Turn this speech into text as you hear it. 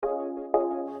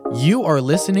You are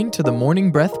listening to the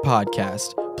Morning Breath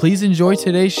Podcast. Please enjoy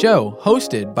today's show,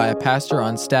 hosted by a pastor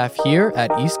on staff here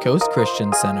at East Coast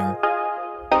Christian Center.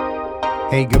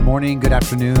 Hey, good morning, good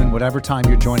afternoon, whatever time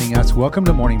you're joining us. Welcome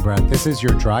to Morning Breath. This is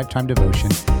your drive time devotion,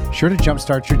 sure to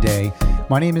jumpstart your day.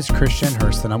 My name is Christian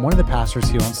Hurst, and I'm one of the pastors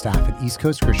here on staff at East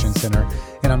Coast Christian Center,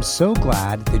 and I'm so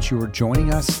glad that you are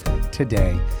joining us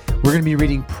today. We're going to be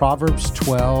reading Proverbs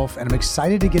 12, and I'm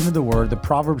excited to get into the Word. The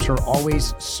Proverbs are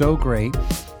always so great,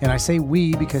 and I say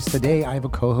we because today I have a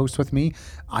co-host with me,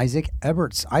 Isaac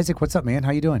Eberts. Isaac, what's up, man? How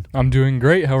you doing? I'm doing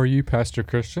great. How are you, Pastor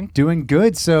Christian? Doing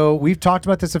good. So we've talked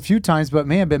about this a few times, but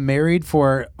man, been married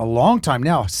for a long time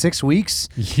now, 6 weeks.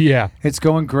 Yeah. It's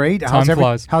going great. Time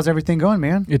flies. How's everything going,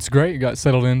 man? It's great. Got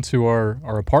settled into our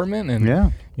apartment,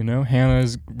 and you know,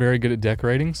 Hannah's very good at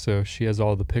decorating, so she has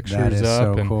all the pictures that is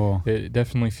up. So and cool. It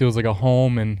definitely feels like a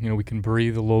home, and you know, we can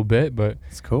breathe a little bit, but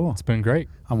it's cool. It's been great.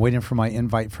 I'm waiting for my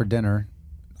invite for dinner.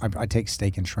 I take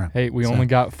steak and shrimp. Hey, we only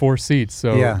got 4 seats,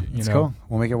 so yeah, it's cool.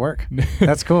 We'll make it work.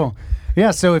 That's cool.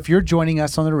 Yeah, so if you're joining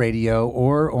us on the radio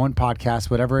or on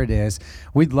podcast, whatever it is,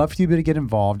 we'd love for you to get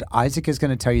involved. Isaac is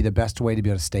going to tell you the best way to be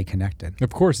able to stay connected. Of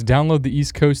course, download the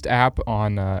East Coast app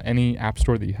on any app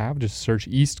store that you have. Just search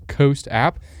East Coast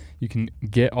app. You can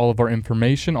get all of our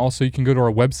information. Also, you can go to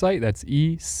our website. That's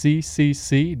eccc.us.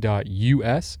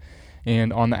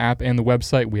 And on the app and the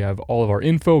website, we have all of our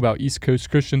info about East Coast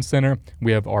Christian Center.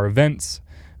 We have our events,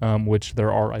 which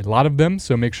there are a lot of them,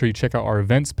 so make sure you check out our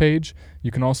events page. You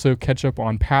can also catch up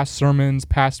on past sermons,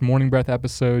 past Morning Breath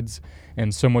episodes,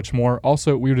 and so much more.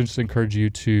 Also, we would just encourage you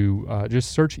to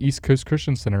just search East Coast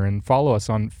Christian Center and follow us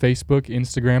on Facebook,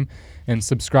 Instagram, and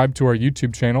subscribe to our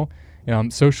YouTube channel.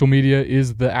 Social media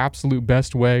is the absolute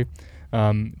best way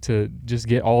to just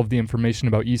get all of the information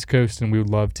about East Coast, and we would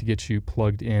love to get you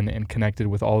plugged in and connected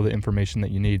with all the information that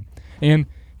you need. And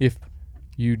if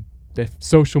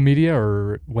social media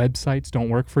or websites don't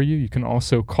work for you, you can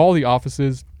also call the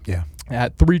offices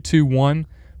at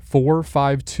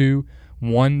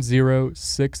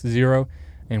 321-452-1060,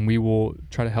 and we will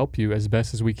try to help you as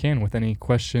best as we can with any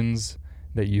questions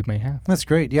that you may have. That's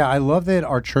great. Yeah, I love that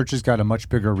our church has got a much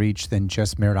bigger reach than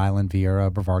just Merritt Island, Viera,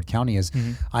 Brevard County is.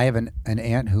 I have an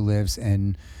aunt who lives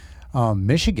in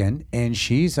Michigan, and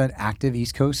she's an active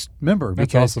East Coast member.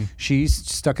 That's awesome. She's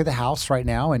stuck at the house right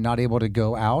now and not able to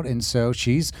go out, and so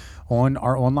she's on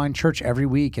our online church every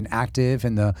week and active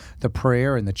in the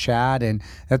prayer and the chat, and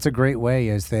that's a great way.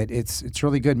 Is that it's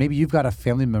really good. Maybe you've got a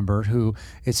family member who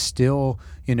is still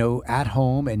at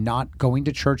home and not going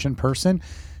to church in person.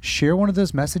 Share one of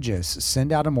those messages.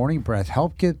 Send out a morning breath.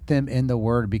 Help get them in the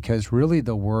Word, because really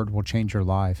the Word will change your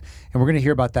life. And we're going to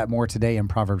hear about that more today in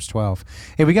Proverbs 12.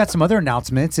 And we got some other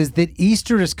announcements. Is that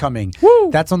Easter is coming. Woo!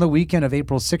 That's on the weekend of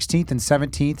April 16th and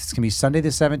 17th. It's going to be Sunday the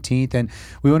 17th. And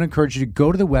we want to encourage you to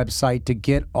go to the website to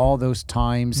get all those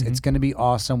times. It's going to be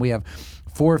awesome. We have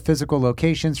 4 physical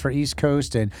locations for East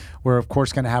Coast, and we're, of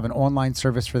course, going to have an online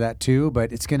service for that too, but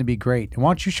it's going to be great. And why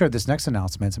don't you share this next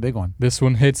announcement? It's a big one. This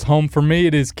one hits home for me.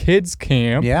 It is Kids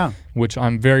Camp, which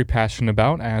I'm very passionate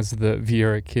about as the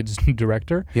Viera Kids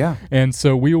director. Yeah. And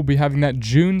so we will be having that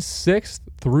June 6th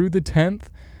through the 10th.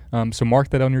 So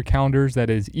mark that on your calendars. That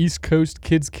is East Coast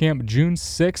Kids Camp, June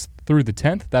 6th through the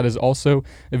 10th. That is also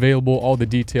available. All the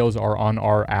details are on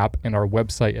our app and our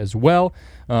website as well.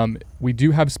 We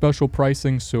do have special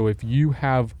pricing, so if you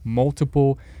have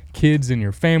multiple kids in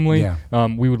your family,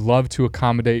 we would love to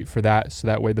accommodate for that, so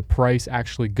that way the price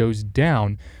actually goes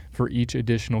down for each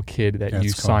additional kid that you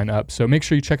sign up. So make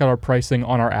sure you check out our pricing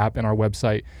on our app and our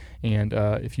website, and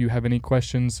if you have any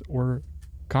questions or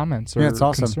comments or it's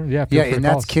awesome. concerns. Feel free and to call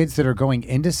that's us. Kids that are going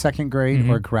into second grade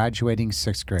or graduating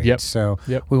sixth grade. So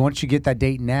we want you to get that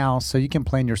date now so you can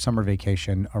plan your summer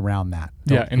vacation around that.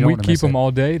 And we keep them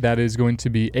all day. That is going to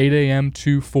be 8 a.m.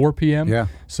 to 4 p.m.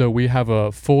 So we have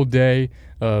a full day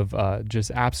of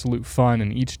just absolute fun,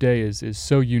 and each day is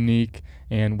so unique.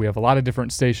 And we have a lot of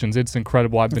different stations. It's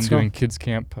incredible. I've been doing Kids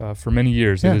Camp for many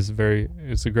years. It's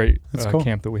a great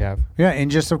camp that we have. Yeah, and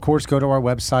just, of course, go to our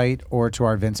website or to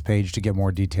our events page to get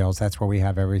more details. That's where we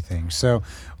have everything. So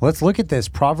let's look at this.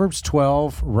 Proverbs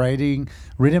 12, written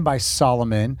by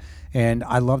Solomon. And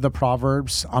I love the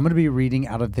Proverbs. I'm going to be reading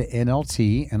out of the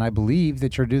NLT, and I believe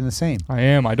that you're doing the same. I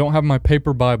am. I don't have my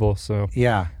paper Bible, so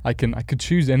I could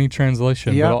choose any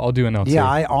translation, but I'll do NLT. Yeah,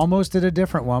 I almost did a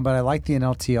different one, but I like the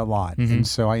NLT a lot, and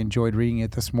so I enjoyed reading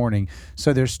it this morning.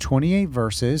 So there's 28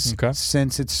 verses. Okay.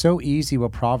 Since it's so easy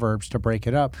with Proverbs to break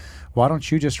it up, why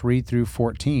don't you just read through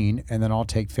 14, and then I'll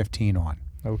take 15 on.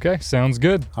 Okay, sounds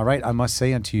good. All right, I must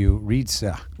say unto you, read,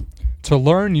 To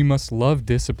learn, you must love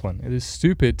discipline. It is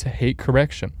stupid to hate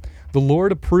correction. The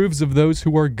Lord approves of those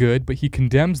who are good, but he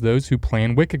condemns those who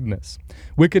plan wickedness.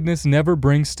 Wickedness never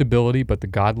brings stability, but the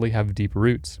godly have deep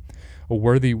roots. A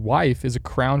worthy wife is a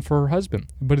crown for her husband,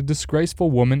 but a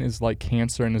disgraceful woman is like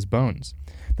cancer in his bones.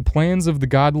 The plans of the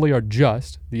godly are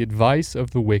just, the advice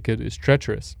of the wicked is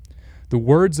treacherous. The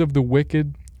words of the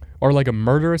wicked are like a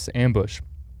murderous ambush,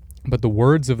 but the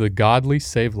words of the godly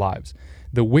save lives.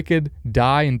 The wicked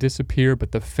die and disappear,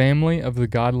 but the family of the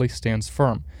godly stands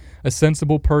firm. A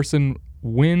sensible person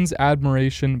wins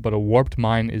admiration, but a warped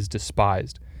mind is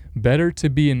despised. Better to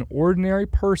be an ordinary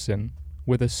person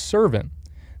with a servant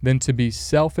than to be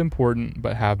self-important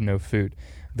but have no food.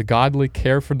 The godly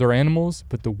care for their animals,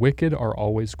 but the wicked are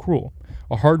always cruel.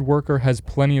 A hard worker has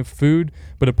plenty of food,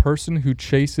 but a person who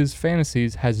chases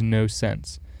fantasies has no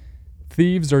sense.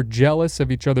 Thieves are jealous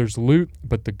of each other's loot,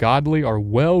 but the godly are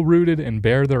well-rooted and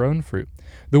bear their own fruit.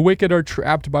 The wicked are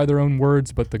trapped by their own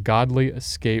words, but the godly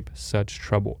escape such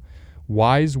trouble.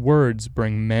 Wise words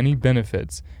bring many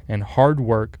benefits, and hard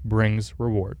work brings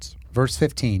rewards. Verse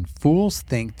 15, fools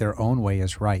think their own way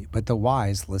is right, but the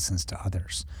wise listens to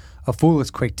others. A fool is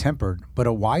quick-tempered, but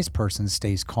a wise person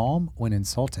stays calm when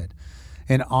insulted.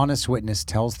 An honest witness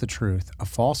tells the truth, a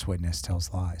false witness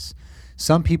tells lies.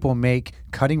 Some people make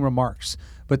cutting remarks,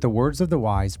 but the words of the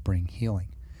wise bring healing.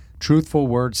 Truthful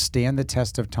words stand the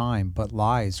test of time, but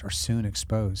lies are soon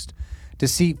exposed.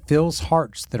 Deceit fills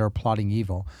hearts that are plotting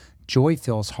evil. Joy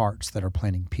fills hearts that are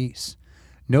planning peace.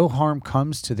 No harm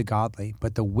comes to the godly,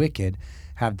 but the wicked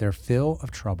have their fill of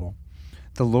trouble.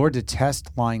 The Lord detests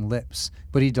lying lips,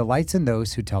 but he delights in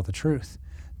those who tell the truth.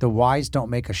 The wise don't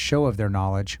make a show of their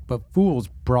knowledge, but fools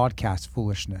broadcast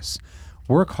foolishness.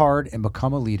 Work hard and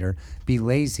become a leader. Be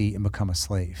lazy and become a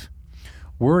slave.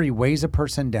 Worry weighs a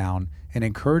person down. An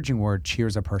encouraging word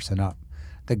cheers a person up.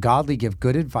 The godly give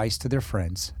good advice to their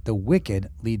friends. The wicked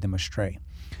lead them astray.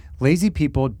 Lazy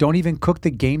people don't even cook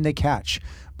the game they catch,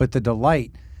 but the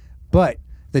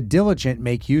diligent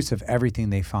make use of everything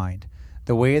they find.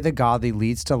 The way of the godly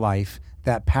leads to life.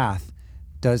 That path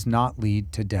does not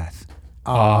lead to death.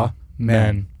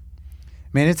 Amen.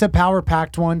 Man, it's a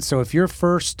power-packed one, so if you're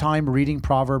first time reading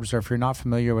Proverbs or if you're not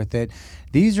familiar with it,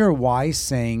 these are wise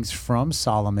sayings from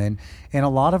Solomon, and a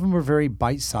lot of them are very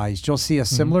bite-sized. You'll see a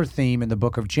similar theme in the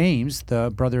book of James,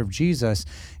 the brother of Jesus,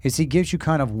 is he gives you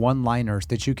kind of one-liners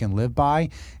that you can live by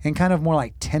and kind of more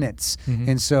like tenets.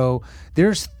 And so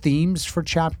there's themes for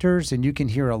chapters, and you can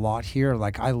hear a lot here.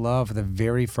 Like I love the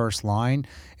very first line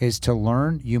is to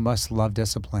learn, you must love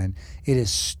discipline. It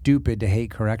is stupid to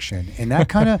hate correction. And that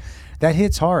kind of... that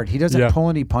hits hard. He doesn't pull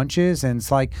any punches. And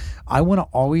it's like, I want to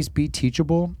always be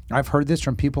teachable. I've heard this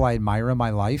from people I admire in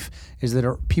my life, is that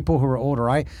are people who are older.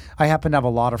 I happen to have a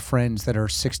lot of friends that are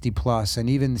 60 plus and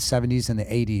even the 70s and the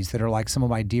 80s that are like some of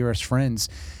my dearest friends.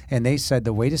 And they said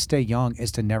the way to stay young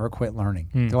is to never quit learning.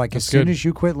 They're like, as soon as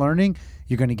you quit learning,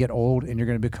 you're going to get old and you're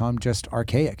going to become just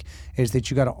archaic. Is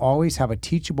that you got to always have a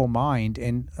teachable mind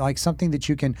and like something that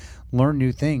you can learn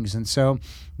new things. And so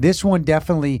this one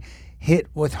definitely hit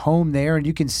with home there, and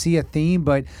you can see a theme,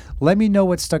 but let me know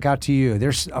what stuck out to you.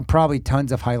 There's probably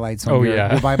tons of highlights on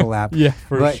your Bible app.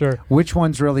 For sure. Which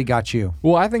ones really got you?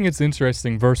 Well, I think it's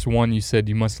interesting. Verse 1, you said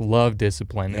you must love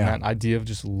discipline, and that idea of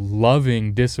just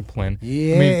loving discipline.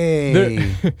 Yay. I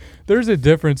mean, there's a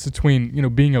difference between,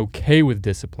 being okay with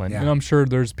discipline, and I'm sure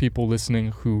there's people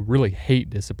listening who really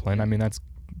hate discipline. I mean, that's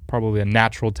probably a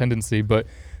natural tendency, but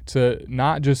to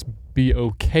not just be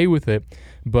okay with it,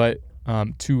 but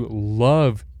to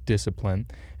love discipline,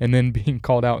 and then being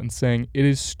called out and saying it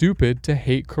is stupid to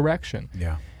hate correction.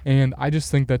 And I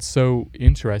just think that's so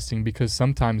interesting because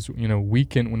sometimes, we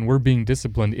can, when we're being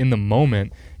disciplined in the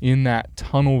moment, in that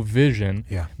tunnel vision,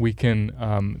 we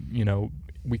can,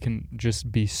 we can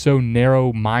just be so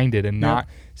narrow-minded and not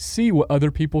see what other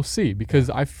people see, because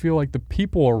I feel like the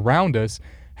people around us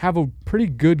have a pretty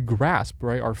good grasp,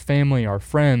 right? Our family, our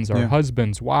friends, our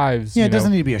husbands, wives. It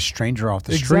doesn't need to be a stranger off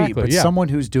the street, but someone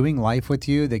who's doing life with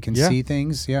you, they can see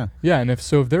things. And if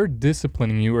they're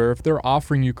disciplining you, or if they're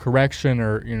offering you correction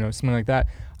or, something like that,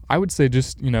 I would say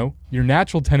just, your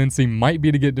natural tendency might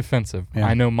be to get defensive.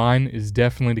 I know mine is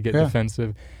definitely to get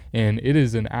defensive, and it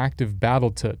is an active battle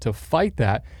to fight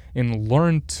that and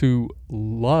learn to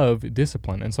love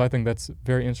discipline. And so I think that's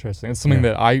very interesting. It's something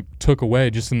that I took away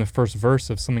just in the first verse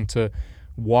of something to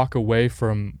walk away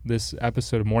from this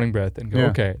episode of Morning Breath and go,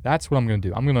 okay, that's what I'm going to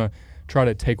do. I'm going to try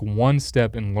to take one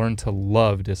step and learn to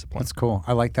love discipline. That's cool.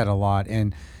 I like that a lot.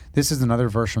 And This is another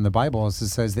verse from the Bible. It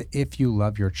says that if you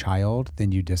love your child,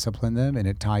 then you discipline them, and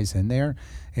it ties in there.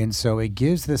 And so it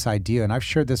gives this idea, and I've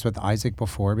shared this with Isaac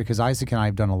before, because Isaac and I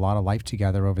have done a lot of life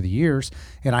together over the years,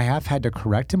 and I have had to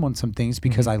correct him on some things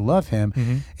because I love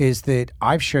him, is that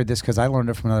I've shared this because I learned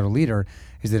it from another leader,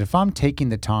 is that if I'm taking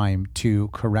the time to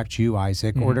correct you,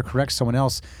 Isaac, or to correct someone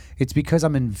else, it's because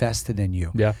I'm invested in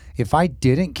you. Yeah. If I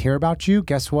didn't care about you,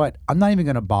 guess what? I'm not even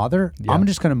going to bother. Yeah. I'm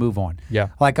just going to move on. Yeah.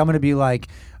 Like, I'm going to be like,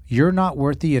 you're not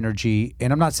worth the energy.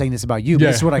 And I'm not saying this about you, but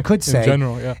this is what I could say. In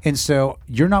general, yeah. And so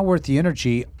you're not worth the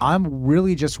energy. I'm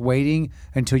really just waiting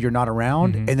until you're not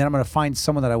around. And then I'm going to find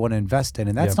someone that I want to invest in.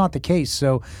 And that's not the case.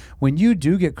 So when you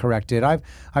do get corrected,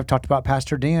 I've talked about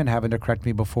Pastor Dan having to correct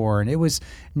me before, and it was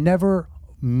never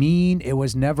mean. It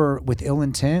was never with ill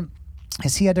intent.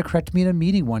 As he had to correct me in a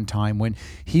meeting one time when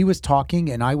he was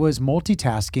talking and I was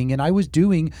multitasking and I was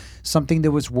doing something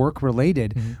that was work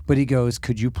related. But he goes,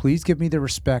 could you please give me the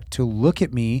respect to look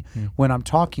at me when I'm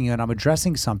talking and I'm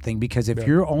addressing something? Because if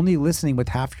you're only listening with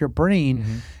half your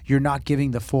brain, you're not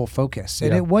giving the full focus.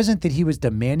 And it wasn't that he was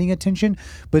demanding attention,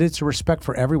 but it's a respect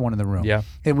for everyone in the room. Yeah.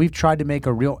 And we've tried to make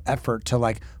a real effort to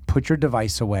like put your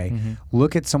device away,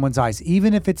 look at someone's eyes,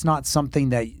 even if it's not something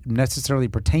that necessarily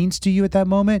pertains to you at that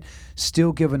moment,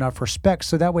 still give enough respect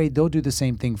so that way they'll do the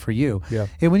same thing for you. Yeah.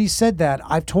 And when he said that,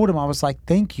 I've told him, I was like,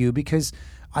 thank you, because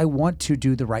I want to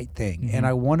do the right thing and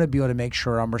I want to be able to make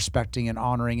sure I'm respecting and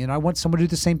honoring, and I want someone to do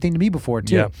the same thing to me before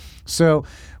too. Yeah. So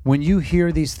when you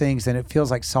hear these things and it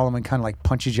feels like Solomon kind of like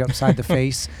punches you upside the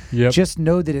face, just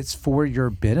know that it's for your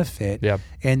benefit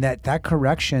and that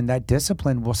correction, that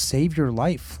discipline will save your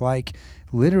life. Like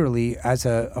literally as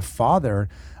a father,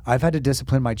 I've had to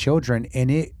discipline my children and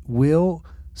it will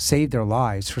save their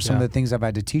lives for some of the things I've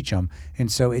had to teach them.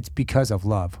 And so it's because of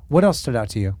love. What else stood out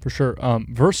to you? For sure.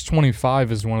 Verse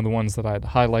 25 is one of the ones that I had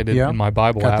highlighted in my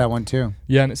Bible Got app. that one too.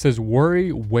 Yeah, and it says,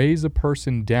 worry weighs a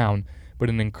person down, but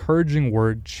an encouraging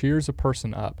word cheers a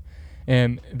person up.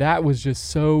 And that was just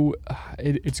so,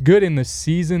 it's good in the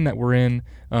season that we're in,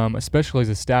 especially as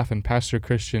a staff, and Pastor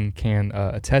Christian can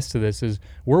attest to this, is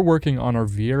we're working on our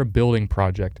Vieira building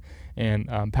project.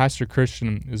 And Pastor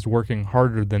Christian is working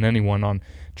harder than anyone on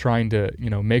trying to,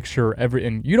 make sure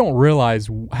and you don't realize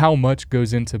how much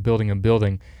goes into building a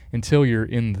building until you're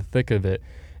in the thick of it.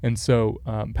 And so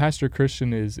Pastor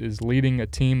Christian is leading a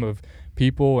team of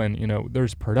people, and,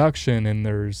 there's production and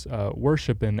there's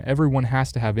worship, and everyone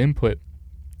has to have input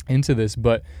into this.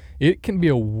 But it can be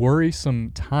a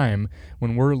worrisome time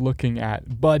when we're looking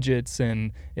at budgets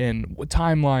and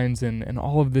timelines and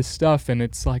all of this stuff. And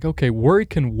it's like, okay, worry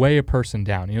can weigh a person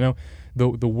down,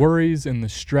 the worries and the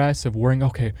stress of worrying,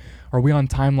 okay, are we on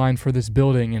timeline for this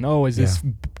building? And, is this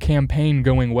campaign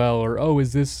going well? Or,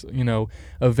 is this,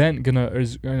 event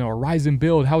a rise and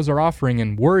build? How's our offering?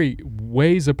 And worry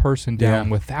weighs a person down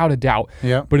without a doubt.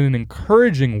 Yeah. But an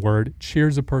encouraging word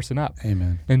cheers a person up.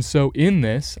 Amen. And so in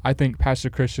this, I think Pastor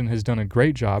Christian has done a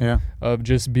great job of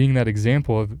just being that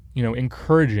example of,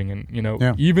 encouraging.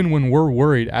 And, even when we're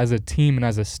worried as a team and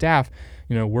as a staff,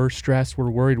 we're stressed, we're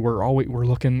worried, we're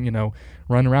looking,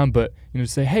 run around, but,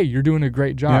 say, hey, you're doing a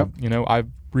great job. I've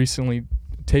recently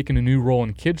taken a new role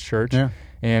in kids church,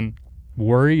 and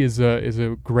worry is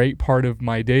a great part of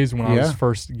my days when I was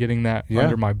first getting that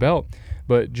under my belt.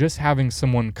 But just having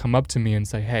someone come up to me and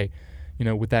say, hey,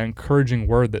 with that encouraging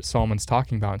word that Solomon's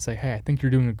talking about, and say, hey, I think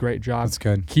you're doing a great job. That's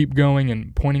good. Keep going,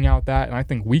 and pointing out that. And I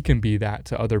think we can be that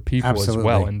to other people as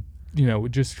well. And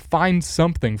just find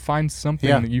something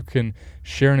that you can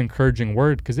share an encouraging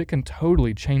word, because it can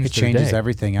totally change It changes day.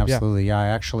 everything. Absolutely. Yeah. I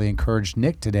actually encouraged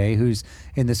Nick today, who's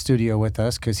in the studio with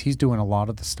us, because he's doing a lot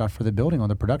of the stuff for the building on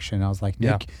the production. And I was like,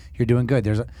 Nick, you're doing good.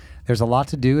 There's a lot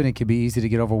to do, and it can be easy to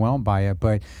get overwhelmed by it.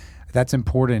 But that's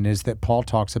important, is that Paul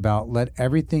talks about, let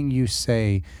everything you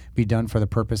say be done for the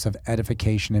purpose of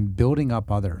edification and building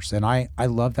up others. And I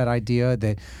love that idea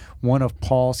that one of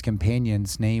Paul's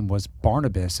companions' name was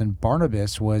Barnabas, and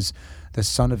Barnabas was the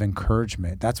son of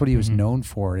encouragement. That's what he was known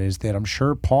for, is that I'm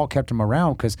sure Paul kept him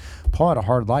around because Paul had a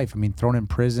hard life. I mean, thrown in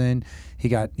prison, he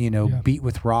got, beat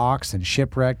with rocks and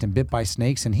shipwrecked and bit by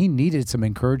snakes, and he needed some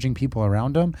encouraging people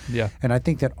around him. Yeah. And I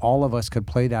think that all of us could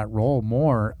play that role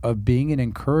more of being an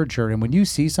encourager. And when you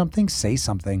see something, say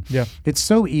something. Yeah. It's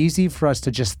so easy for us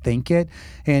to just think it,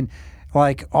 and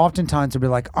like oftentimes it'll be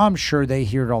like, I'm sure they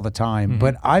hear it all the time,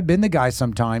 but I've been the guy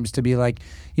sometimes to be like,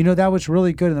 that was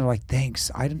really good, and they're like,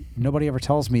 thanks. Nobody ever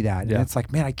tells me that, and it's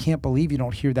like, man, I can't believe you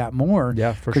don't hear that more.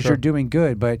 Yeah, for sure. Because you're doing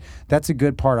good. But that's a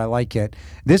good part. I like it.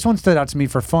 This one stood out to me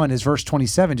for fun. Is verse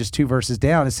 27, just 2 verses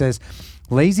down. It says,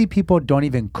 Lazy people don't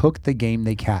even cook the game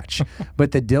they catch,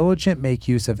 but the diligent make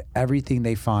use of everything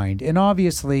they find. And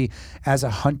obviously, as a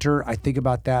hunter, I think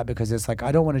about that because it's like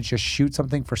I don't want to just shoot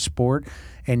something for sport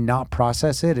and not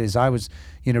process it. As I was,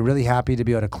 really happy to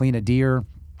be able to clean a deer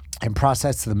and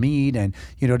process the meat and,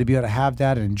 to be able to have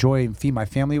that and enjoy and feed my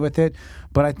family with it.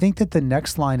 But I think that the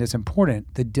next line is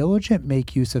important. The diligent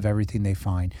make use of everything they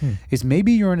find. Is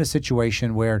maybe you're in a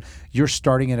situation where you're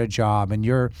starting at a job and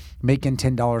you're making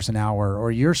 $10 an hour, or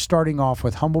you're starting off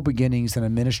with humble beginnings in a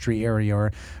ministry area,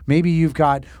 or maybe you've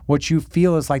got what you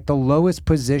feel is like the lowest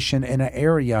position in an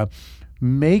area.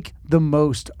 Make the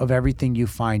most of everything you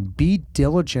find. Be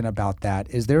diligent about that.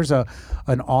 There's an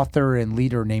author and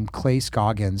leader named Clay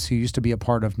Scoggins who used to be a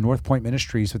part of North Point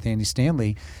Ministries with Andy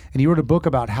Stanley, and he wrote a book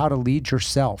about how to lead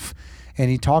yourself.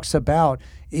 And he talks about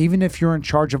even if you're in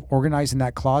charge of organizing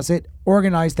that closet,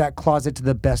 organize that closet to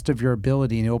the best of your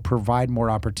ability, and it will provide more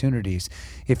opportunities.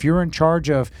 If you're in charge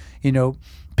of,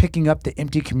 picking up the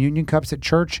empty communion cups at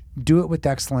church, do it with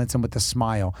excellence and with a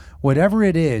smile. Whatever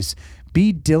it is,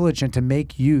 be diligent to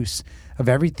make use of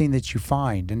everything that you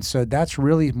find. And so that's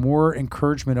really more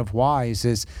encouragement of wise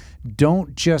is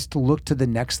don't just look to the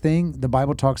next thing. The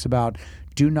Bible talks about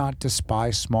do not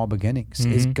despise small beginnings.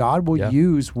 Is God will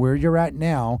use where you're at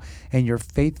now and your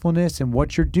faithfulness and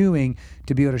what you're doing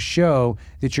to be able to show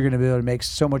that you're going to be able to make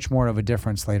so much more of a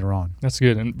difference later on. That's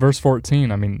good. And verse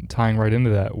 14, tying right into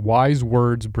that, wise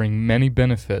words bring many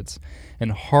benefits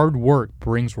and hard work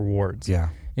brings rewards. Yeah.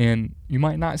 And you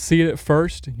might not see it at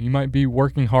first. You might be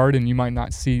working hard and you might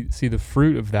not see the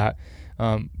fruit of that.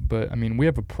 But we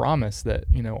have a promise that,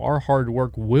 our hard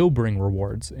work will bring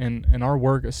rewards, and our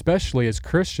work, especially as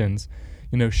Christians,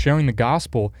 sharing the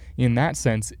gospel in that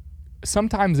sense,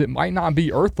 sometimes it might not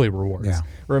be earthly rewards,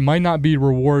 or it might not be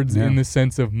rewards in the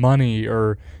sense of money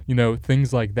or,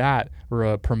 things like that, or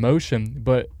a promotion.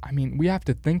 But we have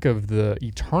to think of the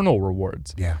eternal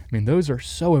rewards. Yeah. Those are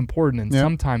so important. And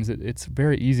sometimes it's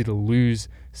very easy to lose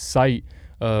sight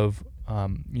of,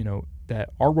 that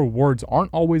our rewards aren't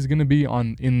always going to be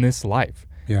in this life.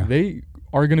 Yeah. They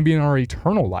are going to be in our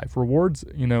eternal life. Rewards,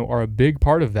 are a big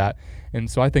part of that. And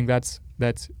so I think that's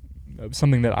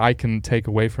something that I can take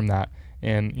away from that.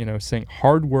 And, saying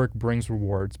hard work brings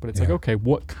rewards, but it's like, okay,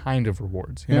 what kind of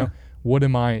rewards? You know, what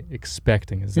am I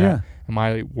expecting? Is that, am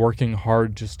I working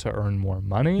hard just to earn more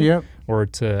money or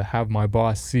to have my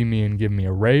boss see me and give me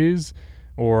a raise?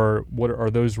 Or what are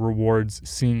those rewards?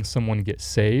 Seeing someone get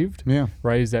saved,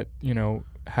 right? Is that,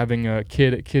 having a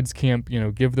kid at kids camp,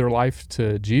 give their life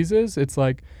to Jesus? It's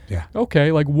like,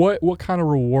 okay, like what kind of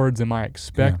rewards am I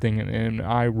expecting? And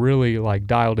I really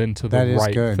dialed into the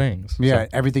right things. Yeah, so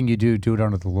everything you do it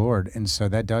unto the Lord. And so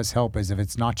that does help, as if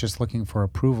it's not just looking for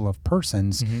approval of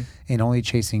persons and only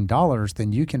chasing dollars,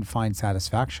 then you can find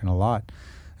satisfaction a lot.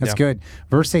 That's good.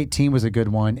 Verse 18 was a good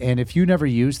one. And if you never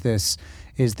use this,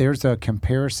 there's a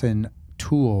comparison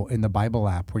tool in the Bible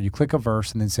app where you click a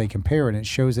verse and then say compare, and it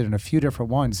shows it in a few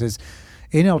different ones.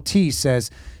 NLT says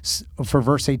for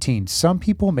verse 18, some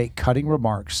people make cutting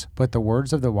remarks, but the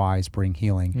words of the wise bring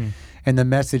healing. And the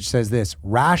Message says this,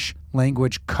 rash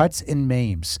language cuts and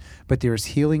maims, but there is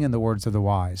healing in the words of the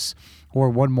wise. Or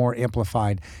one more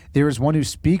amplified, there is one who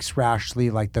speaks rashly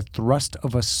like the thrust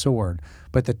of a sword,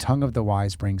 but the tongue of the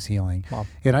wise brings healing. Wow.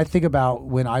 And I think about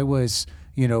when I was,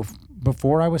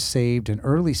 before I was saved and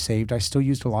early saved, I still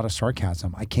used a lot of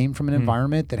sarcasm. I came from an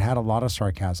environment that had a lot of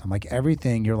sarcasm. Like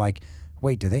everything, you're like,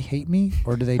 wait, do they hate me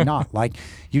or do they not? Like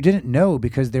you didn't know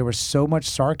because there was so much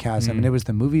sarcasm. And it was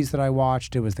the movies that I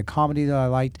watched. It was the comedy that I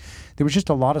liked. There was just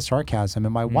a lot of sarcasm.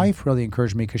 And my wife really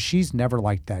encouraged me because she's never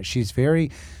like that. She's very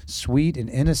sweet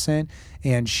and innocent.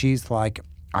 And she's like,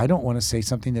 I don't want to say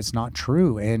something that's not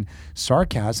true. And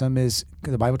sarcasm is,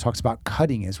 the Bible talks about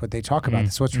cutting is what they talk about.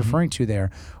 That's what it's referring to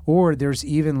there. Or there's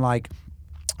even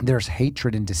there's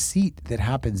hatred and deceit that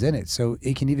happens in it. So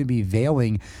it can even be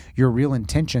veiling your real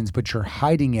intentions, but you're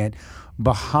hiding it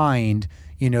behind,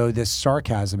 this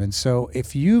sarcasm. And so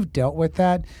if you've dealt with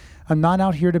that, I'm not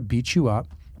out here to beat you up,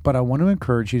 but I want to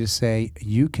encourage you to say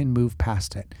you can move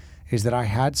past it. Is that I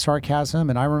had sarcasm,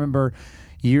 and I remember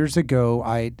years ago,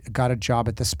 I got a job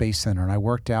at the Space Center, and I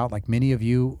worked out, like many of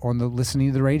you listening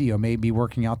to the radio may be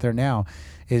working out there now,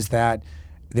 is that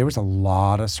there was a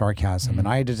lot of sarcasm, and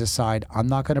I had to decide I'm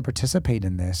not going to participate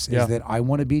in this, is that I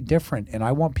want to be different, and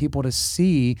I want people to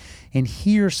see and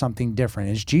hear something different.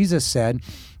 As Jesus said,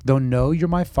 they'll know you're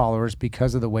my followers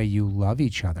because of the way you love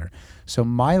each other. So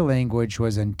my language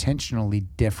was intentionally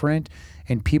different,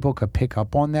 and people could pick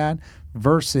up on that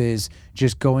versus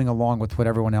just going along with what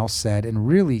everyone else said and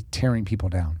really tearing people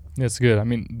down. That's good.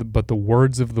 But the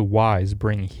words of the wise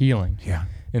bring healing. Yeah.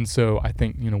 And so I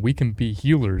think, we can be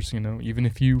healers, even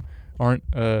if you aren't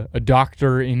a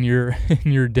doctor in your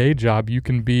in your day job, you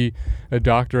can be a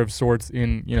doctor of sorts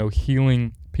in,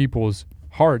 healing people's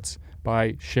hearts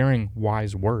by sharing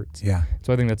wise words. Yeah.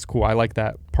 So I think that's cool. I like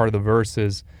that part of the verse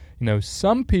is,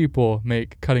 some people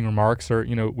make cutting remarks, or,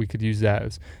 we could use that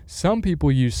as some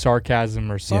people use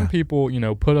sarcasm, or some people,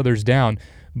 put others down,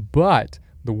 but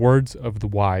the words of the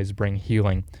wise bring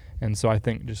healing. And so I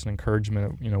think just an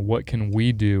encouragement of, what can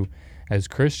we do as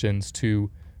Christians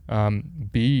to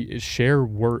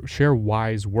share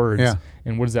wise words,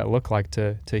 and what does that look like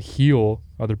to heal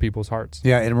other people's hearts?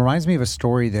 Yeah, it reminds me of a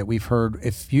story that we've heard.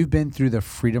 If you've been through the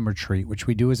Freedom Retreat, which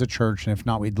we do as a church, and if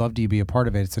not, we'd love to be a part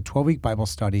of it. It's a 12-week Bible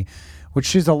study,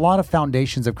 which is a lot of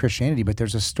foundations of Christianity, but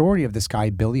there's a story of this guy,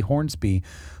 Billy Hornsby,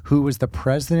 who was the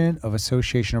president of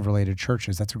Association of Related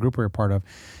Churches. That's a group we're a part of.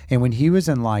 And when he was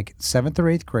in like 7th or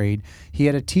 8th grade, he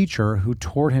had a teacher who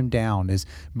tore him down as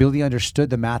Billy understood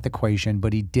the math equation,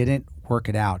 but he didn't work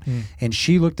it out. And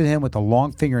she looked at him with a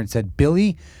long finger and said,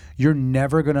 "Billy, you're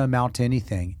never going to amount to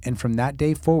anything." And from that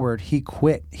day forward, he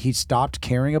quit. He stopped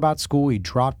caring about school. He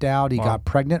dropped out. He got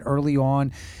pregnant early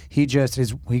on. He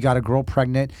got a girl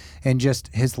pregnant, and just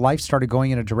his life started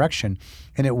going in a direction.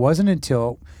 And it wasn't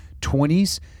until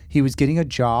 20s, he was getting a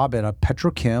job at a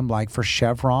petrochem, like for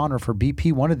Chevron or for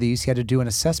BP, one of these. He had to do an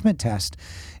assessment test.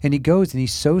 And he goes, and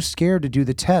he's so scared to do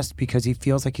the test because he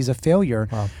feels like he's a failure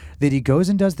that he goes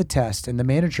and does the test. And the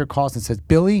manager calls and says,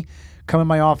 "Billy, come in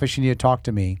my office. You need to talk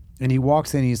to me." And he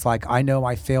walks in, and he's like, "I know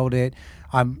I failed it.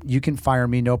 You can fire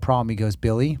me, no problem." He goes,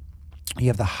 "Billy, you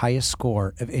have the highest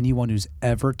score of anyone who's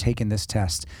ever taken this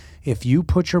test. If you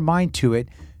put your mind to it,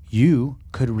 you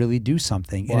could really do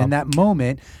something." And in that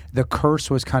moment, the curse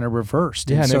was kind of reversed.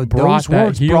 Yeah, and so it brought those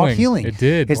words brought healing. It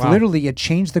did. It's literally, it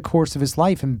changed the course of his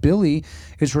life. And Billy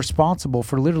is responsible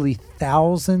for literally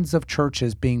thousands of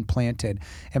churches being planted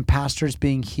and pastors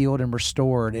being healed and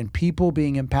restored and people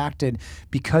being impacted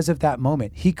because of that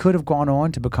moment. He could have gone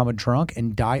on to become a drunk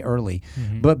and die early.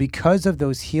 But because of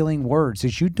those healing words,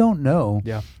 as you don't know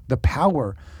the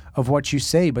power of what you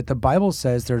say, but the Bible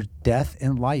says there's death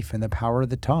and life in the power of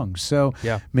the tongue. So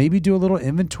maybe do a little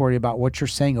inventory about what you're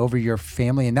saying over your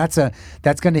family, and that's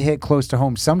going to hit close to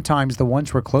home. Sometimes the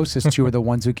ones we're closest to are the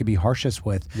ones we can be harshest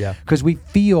with, because we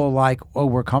feel like, oh,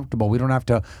 we're comfortable. We don't have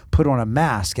to put on a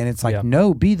mask, and it's like,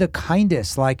 no, be the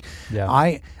kindest. Like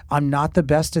I'm not the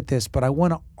best at this, but I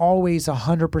want to always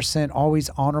 100% always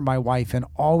honor my wife and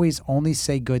always only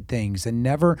say good things and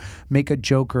never make a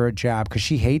joke or a jab, because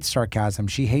she hates sarcasm.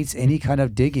 She hates any kind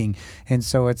of digging. And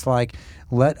so it's like,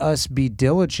 let us be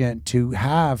diligent to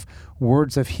have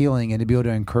words of healing and to be able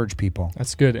to encourage people.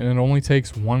 That's good. And it only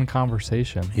takes one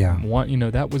conversation.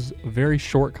 That was a very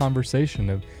short conversation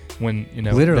of when,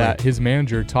 literally, that his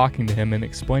manager talking to him and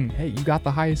explaining, hey, you got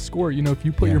the highest score. If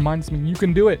you put your mind to something, you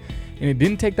can do it. And it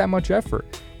didn't take that much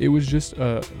effort. It was just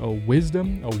a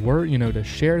wisdom, a word, to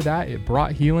share that. It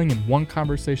brought healing, and one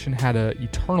conversation had an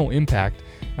eternal impact.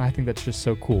 And I think that's just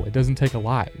so cool. It doesn't take a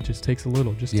lot. It just takes a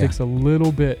little. Takes a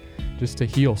little bit just to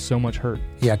heal so much hurt.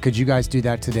 Yeah, could you guys do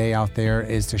that today out there,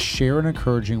 is to share an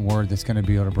encouraging word that's going to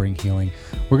be able to bring healing.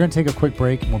 We're going to take a quick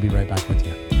break, and we'll be right back with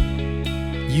you.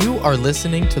 You are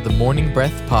listening to the Morning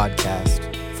Breath podcast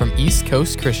from East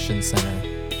Coast Christian Center.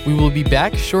 We will be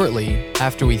back shortly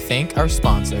after we thank our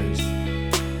sponsors.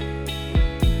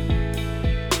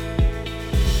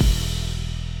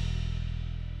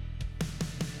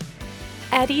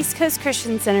 At East Coast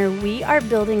Christian Center, we are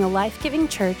building a life-giving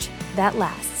church that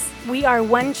lasts. We are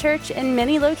one church in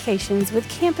many locations with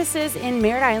campuses in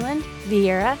Merritt Island,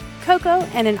 Viera, Cocoa,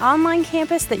 and an online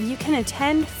campus that you can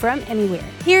attend from anywhere.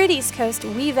 Here at East Coast,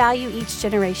 we value each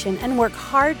generation and work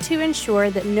hard to ensure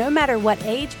that no matter what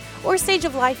age or stage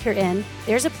of life you're in,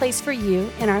 there's a place for you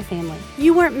in our family.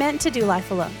 You weren't meant to do life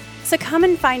alone, so come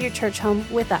and find your church home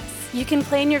with us. You can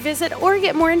plan your visit or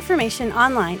get more information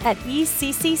online at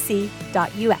eccc.us.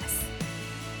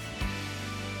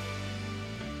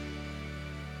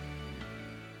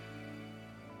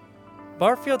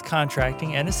 Barfield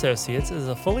Contracting and Associates is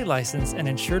a fully licensed and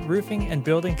insured roofing and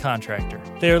building contractor.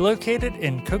 They are located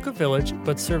in Cocoa Village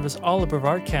but service all of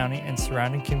Brevard County and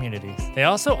surrounding communities. They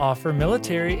also offer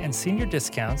military and senior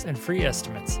discounts and free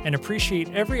estimates and appreciate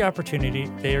every opportunity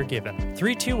they are given.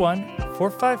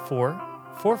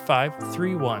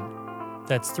 321-454-4531.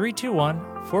 That's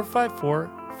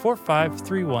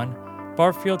 321-454-4531.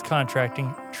 Barfield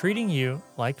Contracting, treating you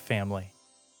like family.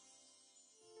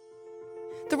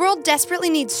 The world desperately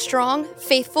needs strong,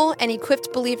 faithful, and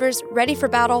equipped believers ready for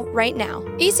battle right now.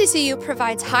 ECCU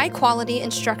provides high-quality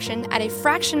instruction at a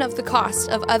fraction of the cost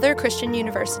of other Christian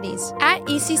universities. At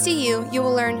ECCU, you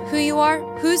will learn who you are,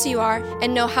 whose you are,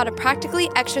 and know how to practically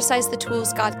exercise the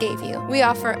tools God gave you. We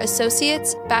offer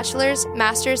associates, bachelor's,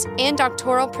 master's, and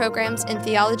doctoral programs in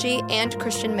theology and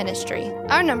Christian ministry.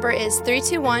 Our number is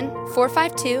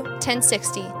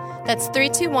 321-452-1060. That's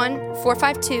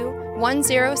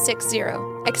 321-452-1060.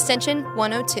 Extension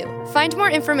 102. Find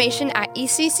more information at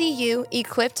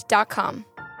eccuequipped.com.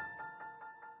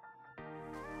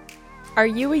 Are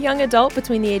you a young adult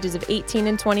between the ages of 18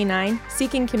 and 29,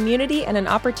 seeking community and an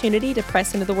opportunity to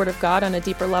press into the Word of God on a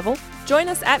deeper level? Join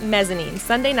us at Mezzanine,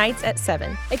 Sunday nights at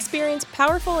 7. Experience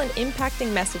powerful and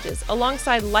impacting messages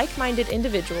alongside like-minded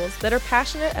individuals that are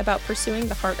passionate about pursuing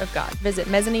the heart of God. Visit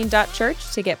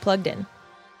mezzanine.church to get plugged in.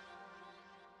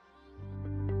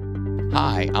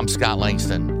 Hi, I'm Scott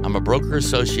Langston. I'm a broker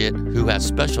associate who has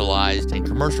specialized in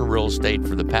commercial real estate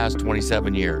for the past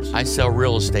 27 years. I sell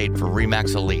real estate for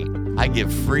RE/MAX Elite. I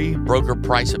give free broker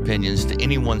price opinions to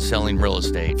anyone selling real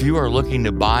estate. If you are looking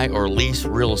to buy or lease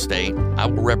real estate, I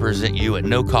will represent you at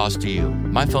no cost to you.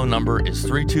 My phone number is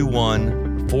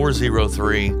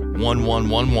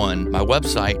 321-403-1111. My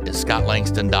website is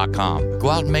scottlangston.com. Go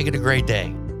out and make it a great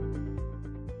day.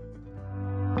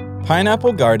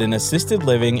 Pineapple Garden Assisted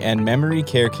Living and Memory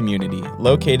Care Community,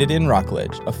 located in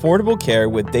Rockledge. Affordable care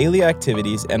with daily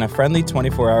activities and a friendly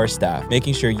 24-hour staff,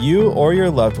 making sure you or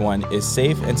your loved one is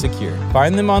safe and secure.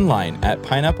 Find them online at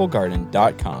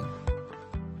pineapplegarden.com.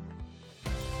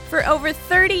 For over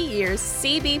 30 years,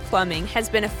 CB Plumbing has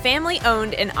been a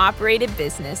family-owned and operated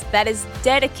business that is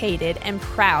dedicated and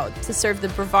proud to serve the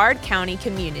Brevard County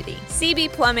community.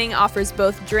 CB Plumbing offers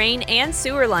both drain and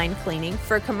sewer line cleaning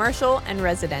for commercial and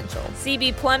residential.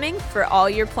 CB Plumbing for all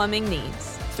your plumbing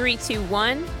needs.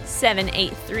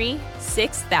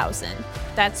 321-783-6000.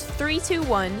 That's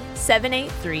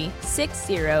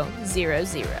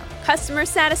 321-783-6000. Customer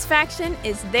satisfaction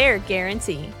is their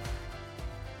guarantee.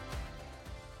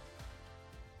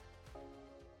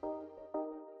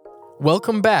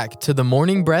 Welcome back to the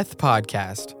Morning Breath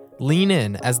podcast. Lean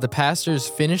in as the pastors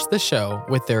finish the show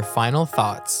with their final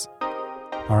thoughts.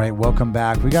 All right, welcome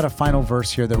back. We got a final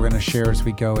verse here that we're going to share as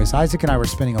we go. As Isaac and I were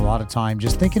spending a lot of time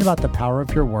just thinking about the power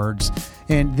of your words,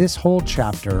 and this whole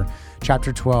chapter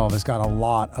 12, has got a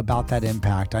lot about that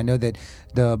impact. I know that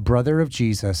the brother of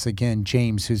Jesus, again,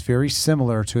 James, who's very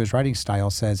similar to his writing style,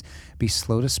 says, be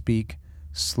slow to speak,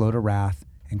 slow to wrath,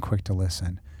 and quick to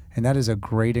listen. And that is a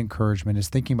great encouragement, is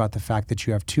thinking about the fact that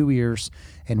you have 2 ears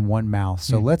and 1 mouth.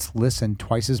 So let's listen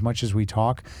twice as much as we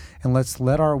talk, and let's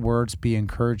let our words be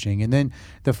encouraging. And then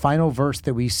the final verse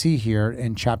that we see here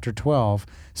in chapter 12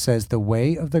 says, the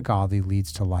way of the godly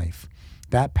leads to life.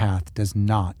 That path does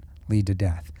not lead to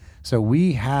death. So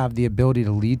we have the ability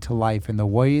to lead to life in the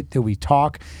way that we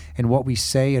talk and what we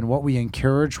say and what we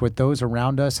encourage with those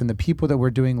around us and the people that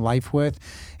we're doing life with.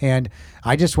 And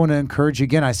I just want to encourage you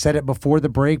again. I said it before the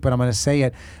break, but I'm going to say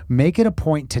it. Make it a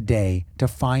point today to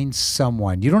find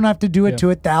someone. You don't have to do it to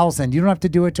 1,000. You don't have to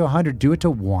do it to 100. Do it to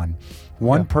one.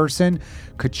 One person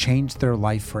could change their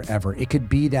life forever. It could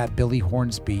be that Billy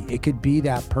Hornsby. It could be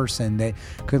that person that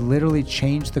could literally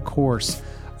change the course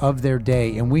of their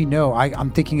day. And we know, I'm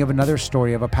thinking of another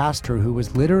story of a pastor who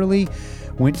was literally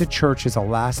went to church as a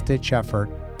last-ditch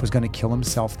effort, was going to kill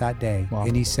himself that day. Wow.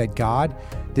 And he said, God,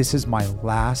 this is my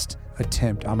last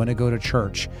attempt. I'm going to go to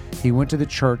church. He went to the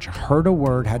church, heard a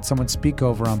word, had someone speak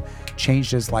over him,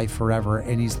 changed his life forever,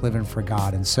 and he's living for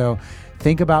God. And so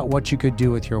think about what you could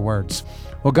do with your words.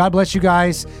 Well, God bless you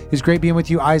guys. It's great being with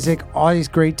you, Isaac. Always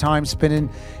great time spending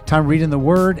time reading the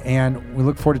word, and we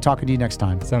look forward to talking to you next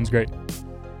time. Sounds great.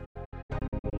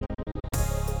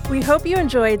 We hope you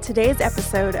enjoyed today's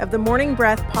episode of the Morning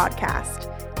Breath podcast.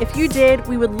 If you did,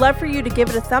 we would love for you to give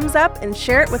it a thumbs up and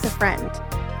share it with a friend.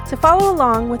 To follow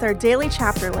along with our daily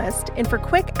chapter list and for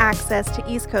quick access to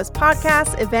East Coast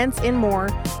podcasts, events, and more,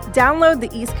 download the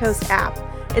East Coast app.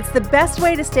 It's the best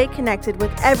way to stay connected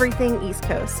with everything East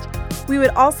Coast. We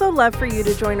would also love for you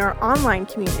to join our online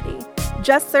community.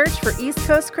 Just search for East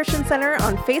Coast Christian Center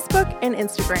on Facebook and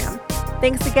Instagram.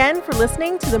 Thanks again for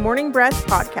listening to the Morning Breath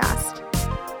podcast.